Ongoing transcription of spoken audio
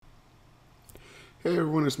Hey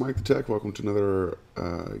everyone, it's MikeTheTech. Welcome to another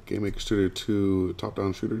GMS2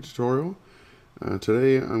 top-down shooter tutorial.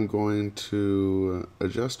 Today I'm going to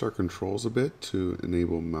adjust our controls a bit to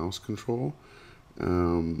enable mouse control.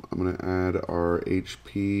 I'm going to add our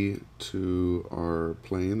HP to our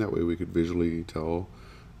plane, that way we could visually tell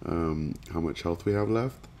how much health we have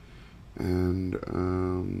left.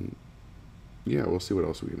 And yeah, we'll see what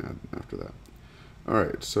else we can add after that.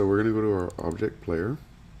 Alright, so we're going to go to our object player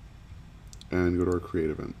and go to our create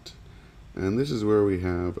event. And this is where we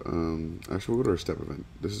have, actually we'll go to our step event.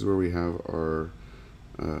 This is where we have our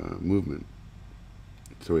movement.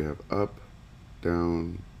 So we have up,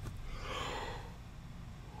 down,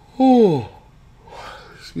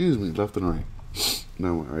 excuse me, left and right.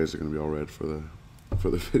 Now my eyes are going to be all red for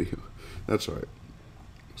the video. That's all right.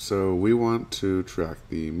 So we want to track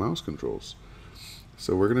the mouse controls.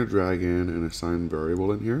 So we're going to drag in an assign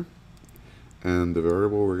variable in here. And the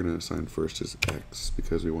variable we're going to assign first is x,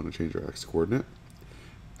 because we want to change our x coordinate.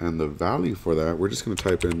 And the value for that, we're just going to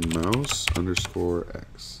type in mouse underscore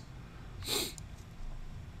x.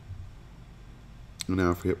 And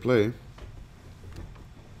now if we hit play,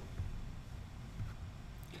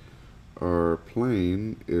 our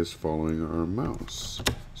plane is following our mouse.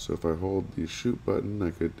 So if I hold the shoot button,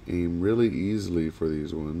 I could aim really easily for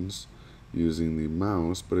these ones using the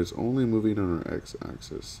mouse, but it's only moving on our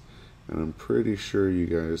x-axis. And I'm pretty sure you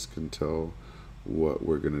guys can tell what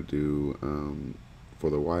we're going to do for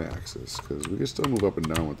the y-axis, because we can still move up and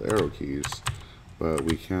down with the arrow keys, but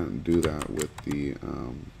we can't do that with the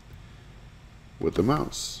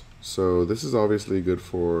mouse. So this is obviously good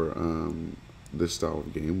for this style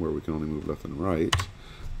of game where we can only move left and right.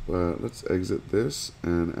 But let's exit this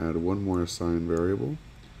and add one more assign variable.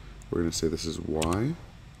 We're going to say this is y,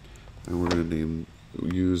 and we're going to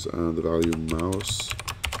use the value mouse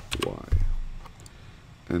y.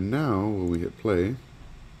 And now when we hit play,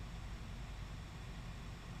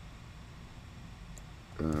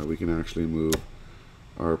 we can actually move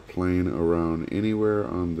our plane around anywhere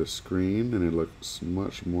on the screen, and it looks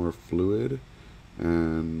much more fluid,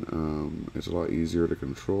 and it's a lot easier to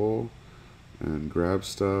control and grab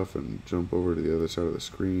stuff and jump over to the other side of the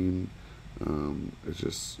screen. It's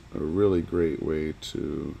just a really great way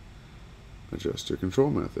to adjust your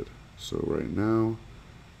control method. So right now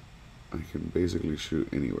I can basically shoot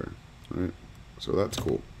anywhere, right? So that's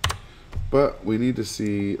cool. But we need to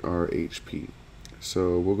see our HP.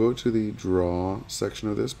 So we'll go to the draw section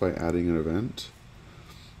of this by adding an event,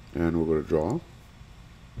 and we'll go to draw,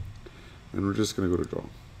 and we're just going to go to draw.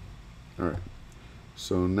 Alright,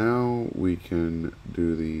 so now we can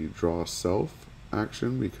do the draw self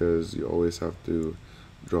action, because you always have to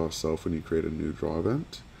draw self when you create a new draw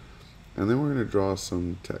event. And then we're going to draw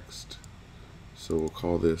some text. So we'll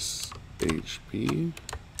call this HP,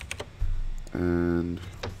 and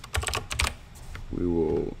we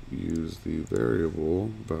will use the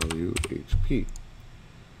variable value HP.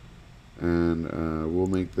 And we'll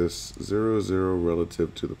make this 0, 0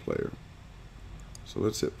 relative to the player. So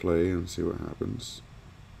let's hit play and see what happens.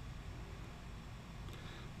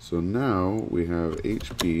 So now we have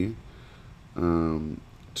HP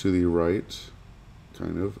to the right,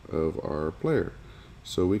 kind of our player.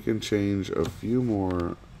 So we can change a few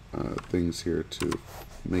more things here to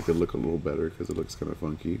make it look a little better, because it looks kind of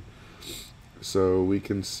funky. So we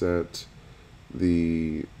can set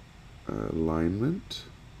the alignment.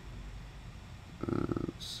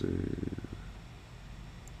 Let's see.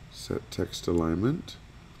 Set text alignment,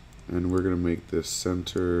 and we're going to make this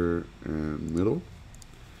center and middle.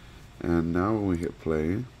 And now when we hit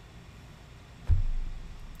play,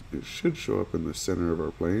 it should show up in the center of our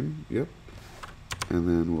plane. Yep. And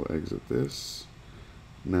then we'll exit this.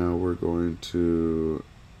 Now we're going to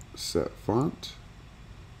set font,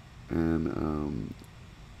 and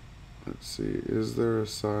let's see, is there a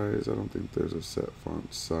size? I don't think there's a set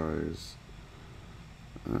font size.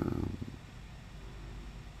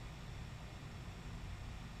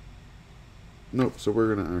 Nope, so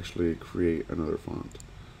we're going to actually create another font.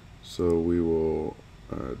 So we will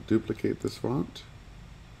duplicate this font,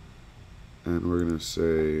 and we're going to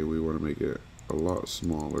say we want to make it a lot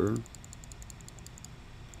smaller,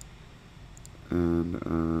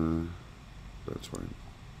 and that's fine.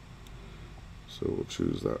 So we'll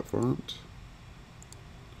choose that font,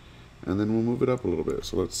 and then we'll move it up a little bit.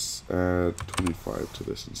 So let's add 25 to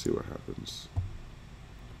this and see what happens.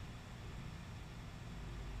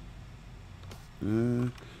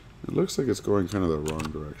 It looks like it's going kind of the wrong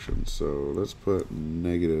direction, so let's put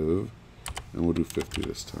negative, and we'll do 50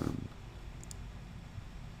 this time.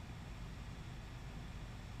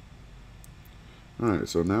 Alright,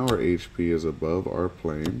 so now our HP is above our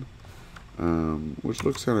plane, which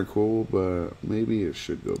looks kind of cool, but maybe it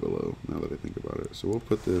should go below now that I think about it. So we'll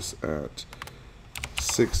put this at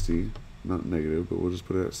 60, not negative, but we'll just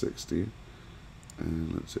put it at 60.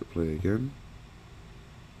 And let's hit play again.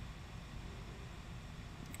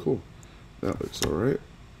 Cool. That looks alright.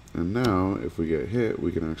 And now, if we get hit,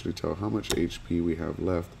 we can actually tell how much HP we have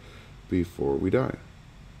left before we die,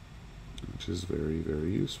 which is very,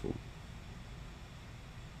 very useful.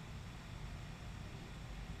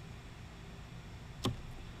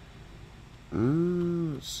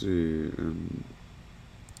 Let's see, and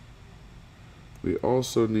we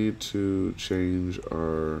also need to change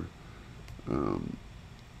our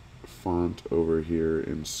font over here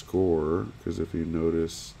in score, because if you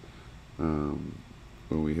notice, when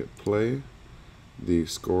we hit play, the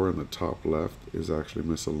score in the top left is actually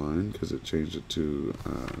misaligned because it changed it to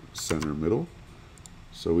center middle.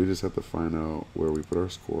 So we just have to find out where we put our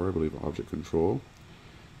score, I believe object control,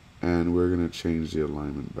 and we're going to change the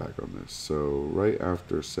alignment back on this. So right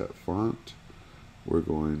after set font, we're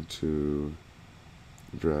going to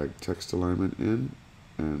drag text alignment in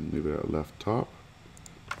and leave it at left top,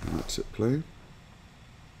 and let's hit play.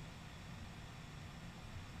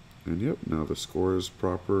 And yep, now the score is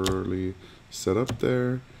properly set up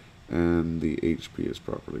there, and the HP is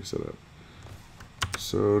properly set up.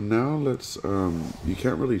 So now let's, you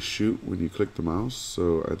can't really shoot when you click the mouse,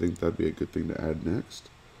 so I think that'd be a good thing to add next.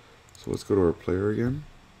 So let's go to our player again,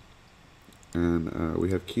 and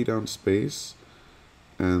we have key down space,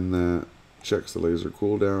 and that checks the laser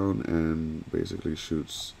cooldown and basically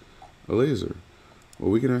shoots a laser.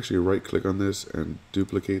 Well, we can actually right click on this and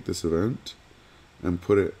duplicate this event and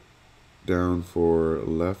put it down for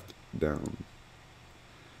left down.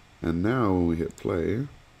 And now when we hit play,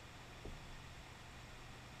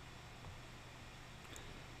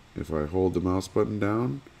 if I hold the mouse button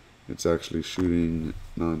down, it's actually shooting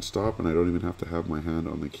non-stop, and I don't even have to have my hand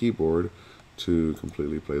on the keyboard to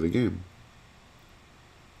completely play the game.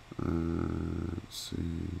 Let's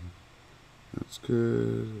see. That's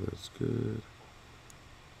good. That's good.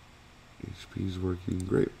 HP is working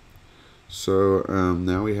great. So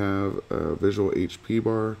now we have a visual HP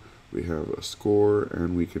bar, we have a score,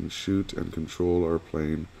 and we can shoot and control our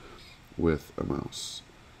plane with a mouse.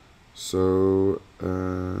 So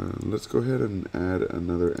let's go ahead and add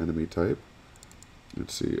another enemy type.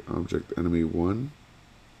 Let's see, object enemy 1.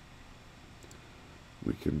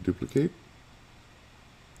 We can duplicate,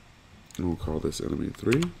 and we'll call this enemy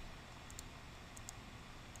 3.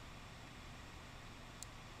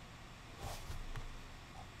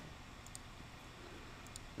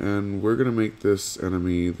 And we're going to make this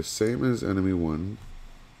enemy the same as enemy 1,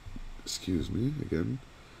 excuse me, again,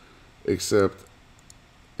 except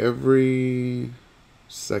every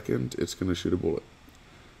second it's going to shoot a bullet.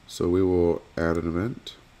 So we will add an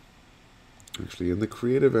event. Actually, in the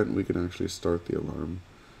create event, we can actually start the alarm.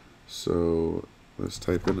 So let's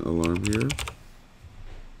type in alarm here.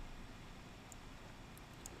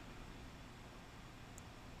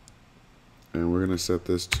 And we're going to set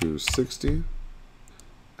this to 60.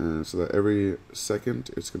 So that every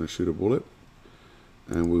second it's going to shoot a bullet,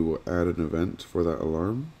 and we will add an event for that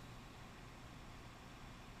alarm,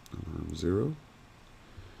 alarm 0,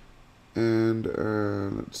 and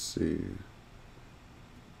let's see,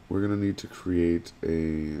 we're going to need to create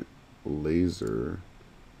a laser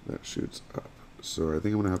that shoots up. So I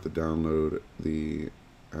think I'm going to have to download the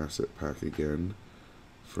asset pack again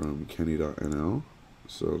from kenny.nl,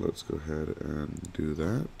 so let's go ahead and do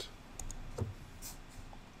that.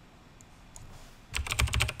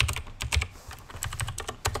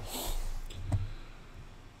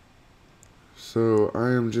 So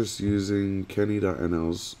I am just using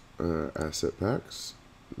kenny.nl's asset packs.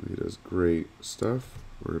 He does great stuff.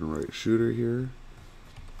 We're going to write shooter here,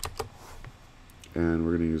 and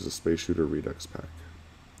we're going to use the space shooter redux pack.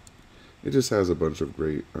 It just has a bunch of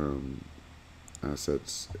great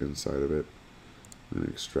assets inside of it. I'm going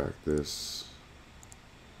to extract this.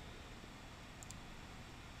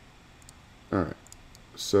 Alright,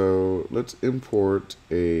 so let's import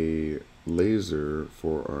a laser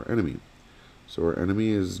for our enemy. So our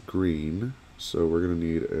enemy is green, so we're going to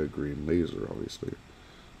need a green laser, obviously.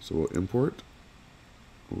 So we'll import,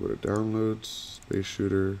 we'll go to downloads, space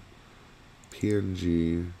shooter,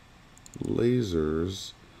 PNG,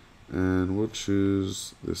 lasers, and we'll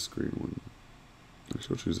choose this green one.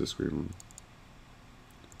 Actually, we'll choose this green one.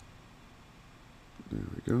 There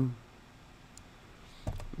we go.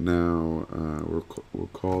 Now we'll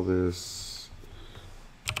call this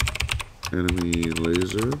enemy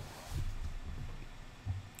laser.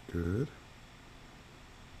 Good.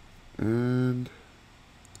 And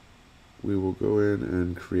we will go in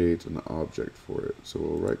and create an object for it. So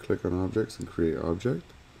we'll right click on objects and create object.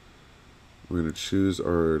 We're going to choose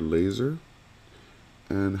our laser.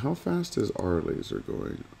 And how fast is our laser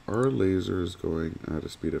going? Our laser is going at a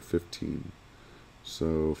speed of 15.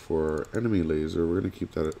 So for our enemy laser, we're going to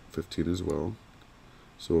keep that at 15 as well.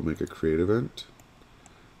 So we'll make a create event,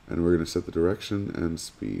 and we're going to set the direction and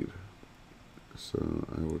speed. So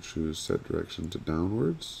I will choose set direction to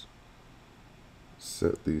downwards,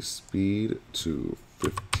 set the speed to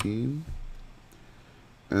 15,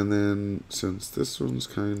 and then since this one's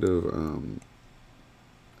kind of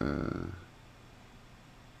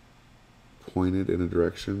pointed in a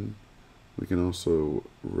direction, we can also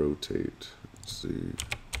rotate. Let's see.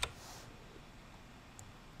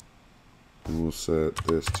 And we'll set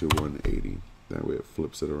this to 180. That way it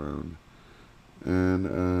flips it around.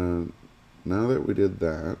 And now that we did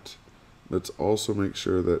that, let's also make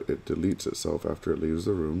sure that it deletes itself after it leaves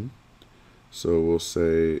the room. So we'll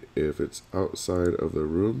say if it's outside of the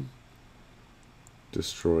room,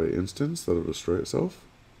 destroy instance, that'll destroy itself.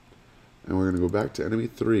 And we're going to go back to enemy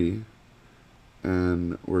 3,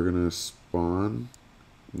 and we're going to spawn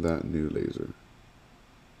that new laser.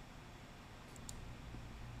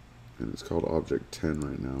 And it's called object 10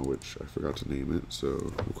 right now, which I forgot to name it, so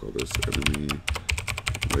we'll call this enemy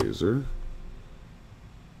laser.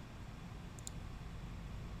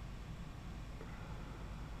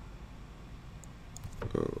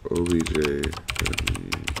 OBJ enemy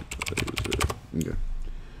laser. Okay.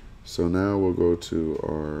 So now we'll go to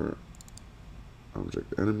our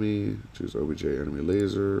object enemy, choose OBJ enemy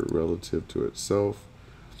laser relative to itself,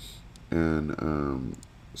 and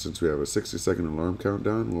since we have a 60-second alarm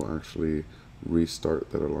countdown, we'll actually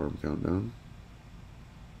restart that alarm countdown.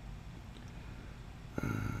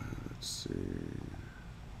 Let's see.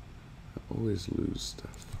 I always lose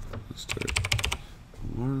stuff. Let's start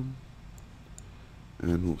alarm,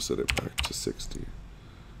 and we'll set it back to 60.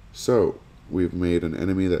 So we've made an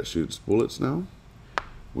enemy that shoots bullets now.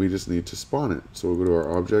 We just need to spawn it. So we'll go to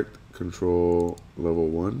our object, control level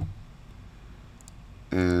 1,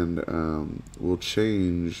 and we'll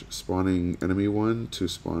change spawning enemy 1 to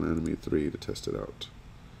spawn enemy 3 to test it out.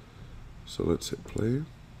 So let's hit play.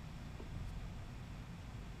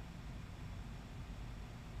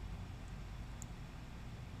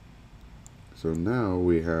 So now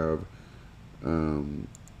we have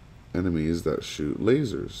enemies that shoot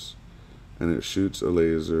lasers, and it shoots a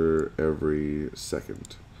laser every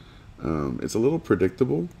second. It's a little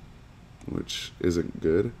predictable, which isn't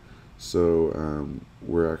good. So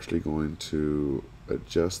we're actually going to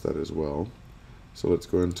adjust that as well. So let's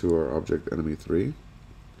go into our object enemy 3.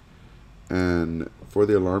 And for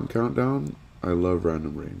the alarm countdown, I love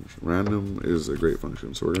random range. Random is a great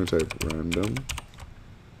function. So we're going to type random,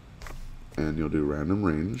 and you'll do random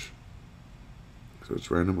range. So it's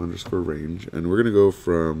random underscore range. And we're going to go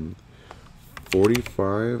from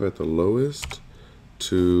 45 at the lowest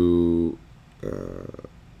to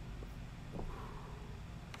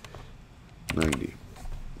 90.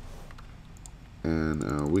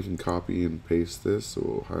 And we can copy and paste this, so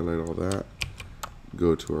we'll highlight all that,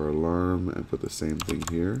 go to our alarm and put the same thing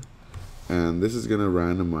here. And this is going to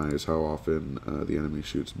randomize how often the enemy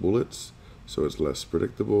shoots bullets, so it's less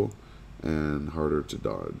predictable and harder to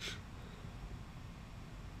dodge.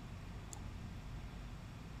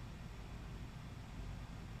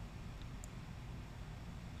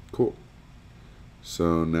 Cool.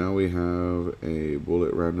 So now we have a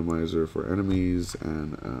bullet randomizer for enemies,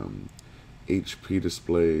 and HP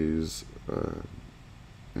displays,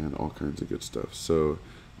 and all kinds of good stuff. So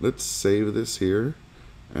let's save this here,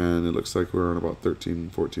 and it looks like we're on about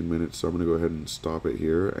 13-14 minutes, so I'm going to go ahead and stop it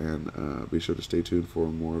here, and be sure to stay tuned for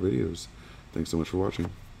more videos. Thanks so much for watching.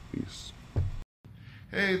 Peace.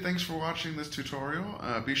 Hey, thanks for watching this tutorial.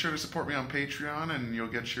 Be sure to support me on Patreon, and you'll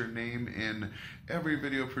get your name in every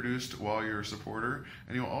video produced while you're a supporter.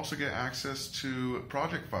 And you'll also get access to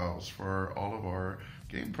project files for all of our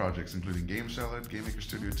game projects, including Game Salad, Game Maker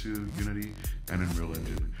Studio 2, Unity, and Unreal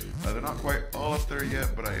Engine. They're not quite all up there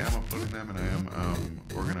yet, but I am uploading them, and I am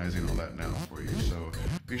organizing all that now for you. So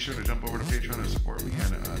be sure to jump over to Patreon and support me.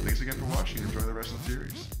 And thanks again for watching. Enjoy the rest of the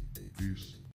series. Peace.